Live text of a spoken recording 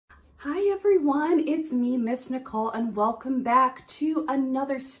Hi everyone, it's me, Miss Nicole, and welcome back to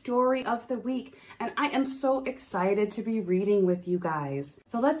another story of the week. And I am so excited to be reading with you guys.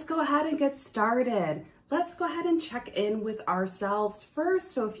 So let's go ahead and get started. Let's go ahead and check in with ourselves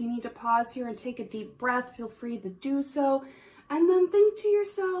first. So if you need to pause here and take a deep breath, feel free to do so. And then think to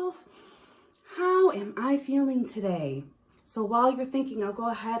yourself, how am I feeling today? So while you're thinking, I'll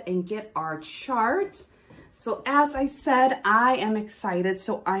go ahead and get our chart. So as I said, I am excited,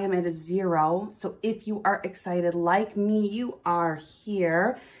 so I am at a 0. So if you are excited like me, you are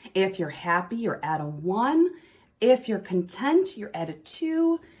here. If you're happy, you're at a 1. If you're content, you're at a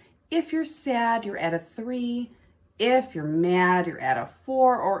 2. If you're sad, you're at a 3. If you're mad, you're at a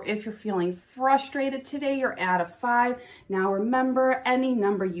 4. Or if you're feeling frustrated today, you're at a 5. Now remember, any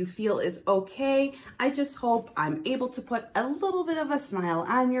number you feel is okay. I just hope I'm able to put a little bit of a smile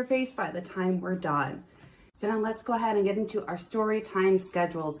on your face by the time we're done. So now let's go ahead and get into our story time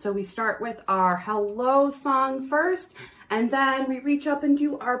schedules. So we start with our hello song first, and then we reach up and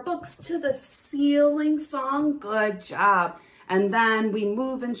do our books to the ceiling song. Good job. And then we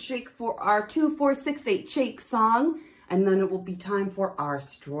move and shake for our 2, 4, 6, 8 shake song. And then it will be time for our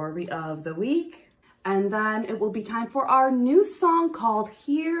story of the week. And then it will be time for our new song called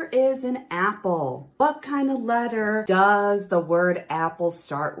Here is an Apple. What kind of letter does the word apple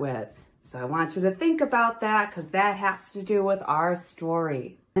start with? So I want you to think about that because that has to do with our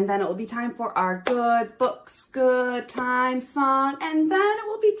story. And then it will be time for our good books, good time song. And then it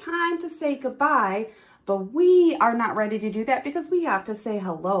will be time to say goodbye. But we are not ready to do that because we have to say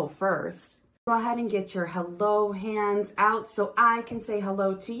hello first. Go ahead and get your hello hands out so I can say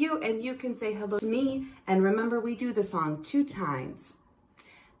hello to you and you can say hello to me. And remember, we do the song 2 times.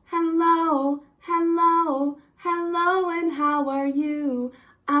 Hello, hello, hello, and how are you?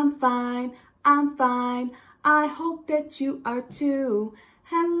 I'm fine, I'm fine. I hope that you are too.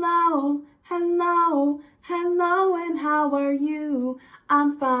 Hello, hello, hello, and how are you?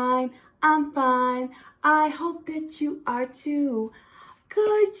 I'm fine, I'm fine. I hope that you are too.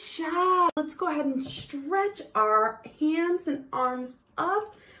 Good job. Let's go ahead and stretch our hands and arms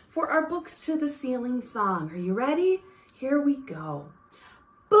up for our books to the ceiling song. Are you ready? Here we go.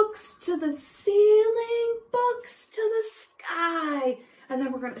 Books to the ceiling, books to the sky. And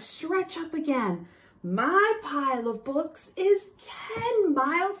then we're going to stretch up again. My pile of books is 10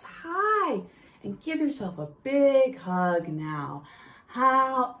 miles high. And give yourself a big hug now.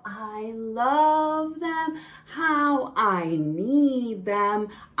 How I love them, how I need them.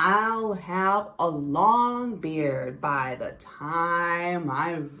 I'll have a long beard by the time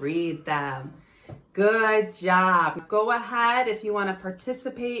I read them. Good job. Go ahead, if you want to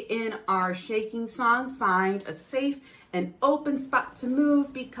participate in our shaking song, find a safe and open spot to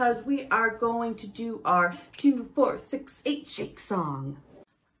move because we are going to do our 2, 4, 6, 8 shake song.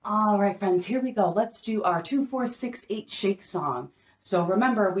 All right, friends, here we go. Let's do our 2, 4, 6, 8 shake song. So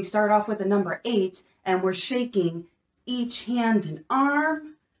remember, we start off with the number 8 and we're shaking each hand and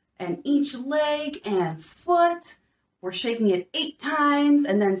arm and each leg and foot. We're shaking it 8 times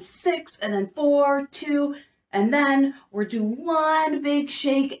and then 6 and then 4, 2, and then we're doing 1 big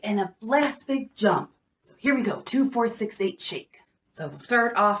shake and a last big jump. So here we go, 2, 4, 6, 8 shake. So we'll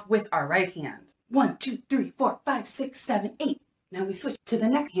start off with our right hand. 1, 2, 3, 4, 5, 6, 7, 8. Now we switch to the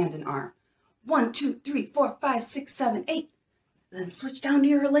next hand and arm. 1, 2, 3, 4, 5, 6, 7, 8. Then switch down to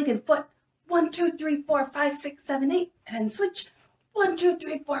your leg and foot. 1, 2, 3, 4, 5, 6, 7, 8. And then switch. 1, 2,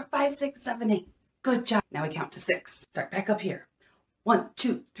 3, 4, 5, 6, 7, 8. Good job. Now we count to 6. Start back up here. 1,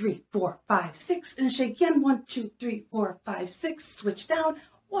 2, 3, 4, 5, 6. And shake again. 1, 2, 3, 4, 5, 6. Switch down.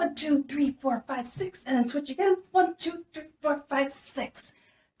 1, 2, 3, 4, 5, 6. And then switch again. 1, 2, 3, 4, 5, 6.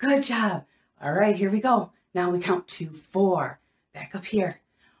 Good job. All right, here we go. Now we count to 4. Back up here.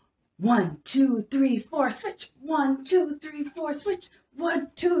 1, 2, 3, 4, switch. 1, 2, 3, 4, switch.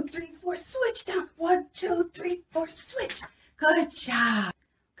 1, 2, 3, 4, switch down. 1, 2, 3, 4, switch. Good job.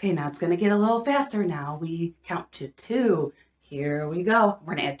 Okay, now it's going to get a little faster now. We count to 2. Here we go.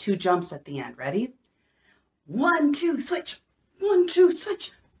 We're going to add 2 jumps at the end. Ready? 1, 2, switch. 1, 2,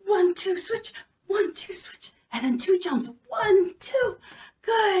 switch. 1, 2, switch. 1, 2, switch. And then 2 jumps. 1, 2.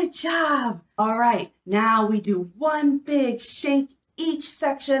 Good job. All right, now we do 1 big shake each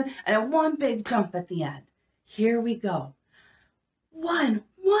section and 1 big jump at the end. Here we go. 1,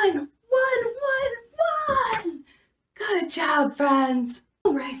 1, 1, 1, 1. Good job, friends.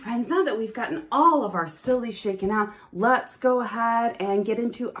 All right, friends, now that we've gotten all of our silly shaken out, let's go ahead and get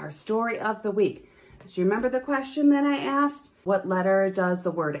into our story of the week. Do you remember the question that I asked? What letter does the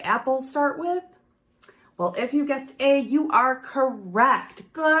word apple start with? Well, if you guessed A, you are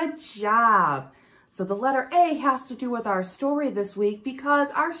correct. Good job. So the letter A has to do with our story this week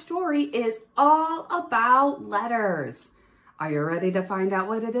because our story is all about letters. Are you ready to find out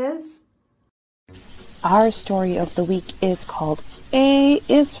what it is? Our story of the week is called A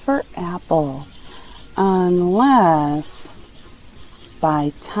is for Apple, Unless,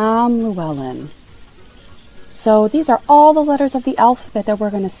 by Tom Llewellyn. So these are all the letters of the alphabet that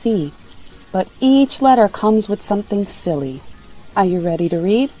we're going to see, but each letter comes with something silly. Are you ready to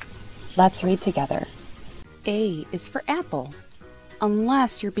read? Let's read together. A is for apple.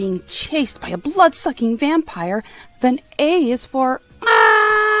 Unless you're being chased by a blood-sucking vampire, then A is for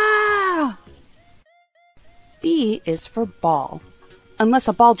ah! B is for ball. Unless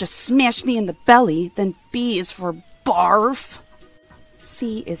a ball just smashed me in the belly, then B is for barf.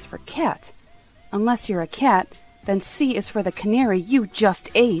 C is for cat. Unless you're a cat, then C is for the canary you just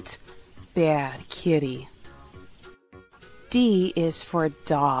ate. Bad kitty. D is for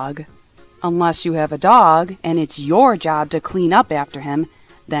dog. Unless you have a dog and it's your job to clean up after him,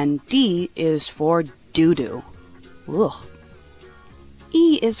 then D is for doo-doo. Ugh.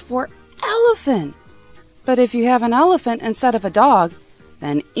 E is for elephant. But if you have an elephant instead of a dog,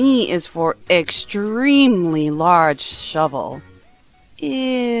 then E is for extremely large shovel.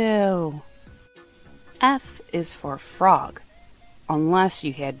 Ew. F is for frog. Unless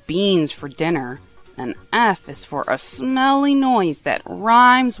you had beans for dinner, then F is for a smelly noise that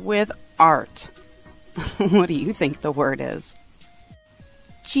rhymes with art. What do you think the word is?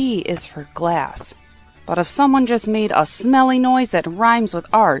 G is for glass. But if someone just made a smelly noise that rhymes with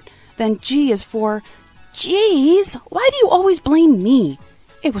art, then G is for, geez, why do you always blame me?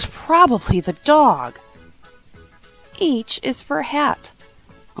 It was probably the dog. H is for hat.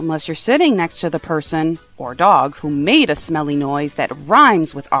 Unless you're sitting next to the person or dog who made a smelly noise that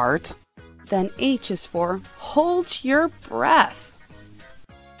rhymes with art, then H is for hold your breath.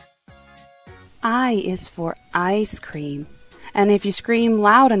 I is for ice cream. And if you scream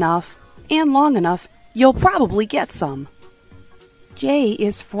loud enough and long enough, you'll probably get some. J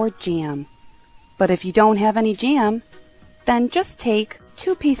is for jam. But if you don't have any jam, then just take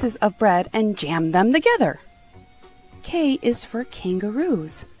 2 pieces of bread and jam them together. K is for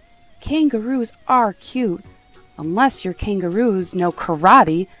kangaroos. Kangaroos are cute. Unless your kangaroos know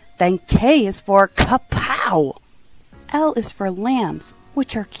karate, then K is for kapow. L is for lambs,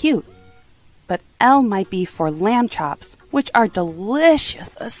 which are cute. But L might be for lamb chops, which are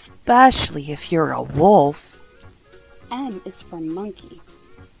delicious, especially if you're a wolf. M is for monkey.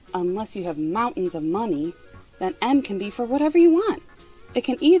 Unless you have mountains of money, then M can be for whatever you want. It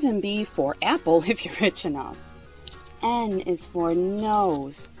can even be for apple if you're rich enough. N is for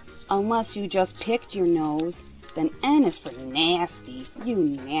nose. Unless you just picked your nose, then N is for nasty, you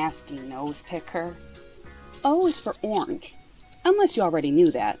nasty nose picker. O is for orange. Unless you already knew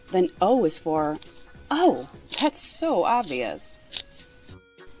that, then O is for, oh, that's so obvious.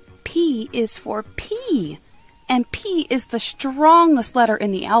 P is for pea. And P is the strongest letter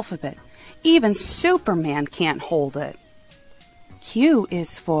in the alphabet. Even Superman can't hold it. Q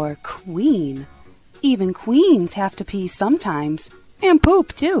is for queen. Even queens have to pee sometimes, and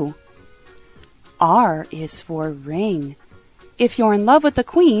poop too. R is for ring. If you're in love with the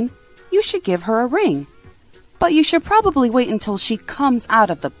queen, you should give her a ring. But you should probably wait until she comes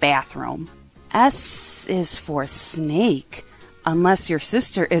out of the bathroom. S is for snake. Unless your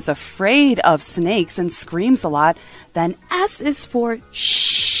sister is afraid of snakes and screams a lot, then S is for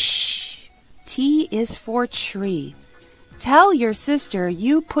shh. T is for tree. Tell your sister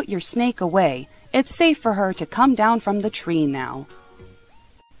you put your snake away. It's safe for her to come down from the tree now.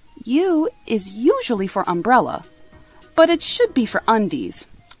 U is usually for umbrella, but it should be for undies.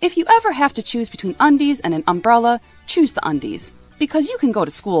 If you ever have to choose between undies and an umbrella, choose the undies, because you can go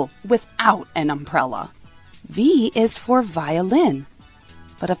to school without an umbrella. V is for violin.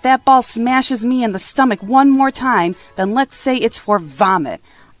 But if that ball smashes me in the stomach one more time, then let's say it's for vomit.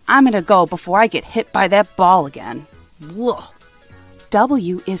 I'm gonna go before I get hit by that ball again. Ugh.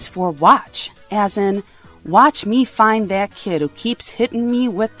 W is for watch, as in, watch me find that kid who keeps hitting me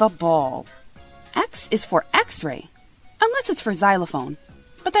with the ball. X is for X-ray, unless it's for xylophone.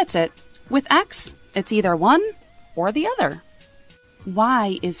 But that's it. With X, it's either one or the other.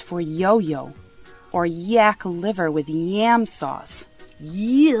 Y is for yo-yo, or yak liver with yam sauce.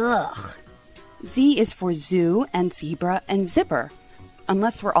 Yuck! Z is for zoo and zebra and zipper.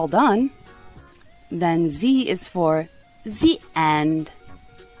 Unless we're all done, then Z is for the end.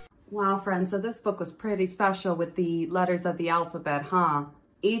 Wow, friends, so this book was pretty special with the letters of the alphabet, huh?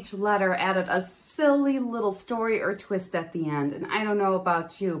 Each letter added a silly little story or twist at the end. And I don't know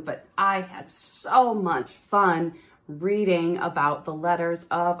about you, but I had so much fun reading about the letters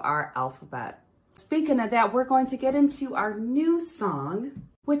of our alphabet. Speaking of that, we're going to get into our new song,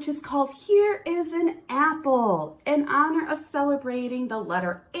 which is called Here is an Apple, in honor of celebrating the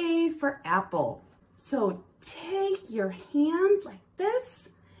letter A for apple. So take your hand like this,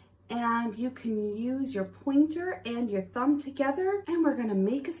 and you can use your pointer and your thumb together, and we're gonna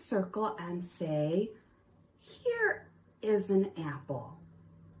make a circle and say, here is an apple.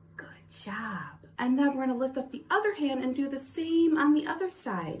 Good job. And then we're gonna lift up the other hand and do the same on the other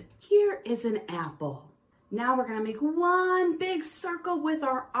side. Here is an apple. Now we're gonna make one big circle with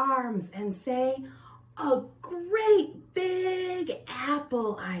our arms and say, a great big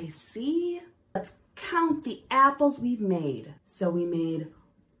apple I see. Let's count the apples we've made. So we made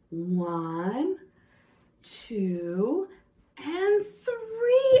 1, 2, and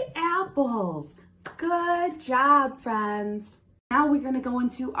 3 apples. Good job, friends. Now we're going to go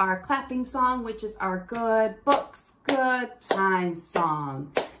into our clapping song, which is our good books, good time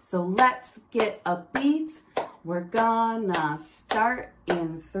song. So let's get a beat. We're gonna start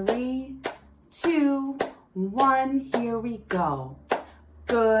in 3, 2, 1. Here we go.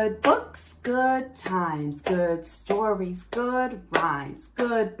 Good books, good times, good stories, good rhymes,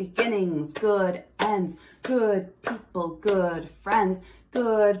 good beginnings, good ends, good people, good friends,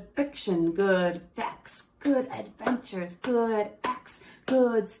 good fiction, good facts, good adventures, good acts,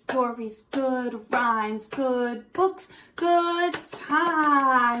 good stories, good rhymes, good books, good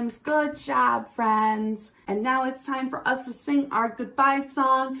times. Good job, friends. And now it's time for us to sing our goodbye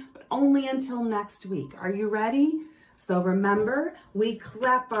song, but only until next week. Are you ready? So remember, we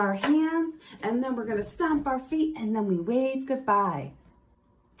clap our hands, and then we're gonna stomp our feet, and then we wave goodbye.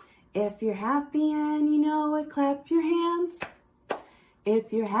 If you're happy and you know it, clap your hands.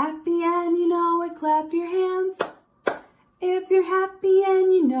 If you're happy and you know it, clap your hands. If you're happy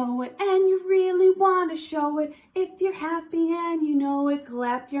and you know it, and you really want to show it, if you're happy and you know it,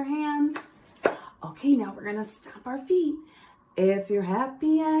 clap your hands. Okay, now we're gonna stomp our feet. If you're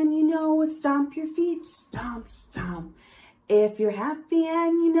happy and you know it, stomp your feet, stomp, stomp. If you're happy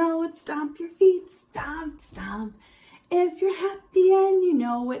and you know it, stomp your feet, stomp, stomp. If you're happy and you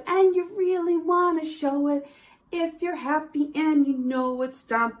know it, and you really want to show it, if you're happy and you know it,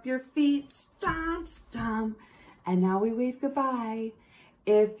 stomp your feet, stomp, stomp. And now we wave goodbye.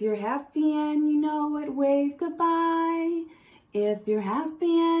 If you're happy and you know it, wave goodbye. If you're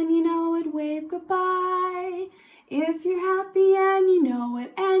happy and you know it, wave goodbye. If you're happy and you know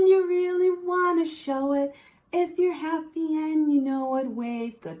it, and you really want to show it, if you're happy and you know it,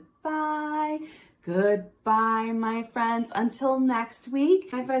 wave goodbye. Goodbye, my friends. Until next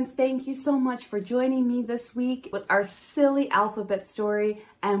week. My friends, thank you so much for joining me this week with our silly alphabet story,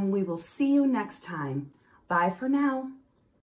 and we will see you next time. Bye for now.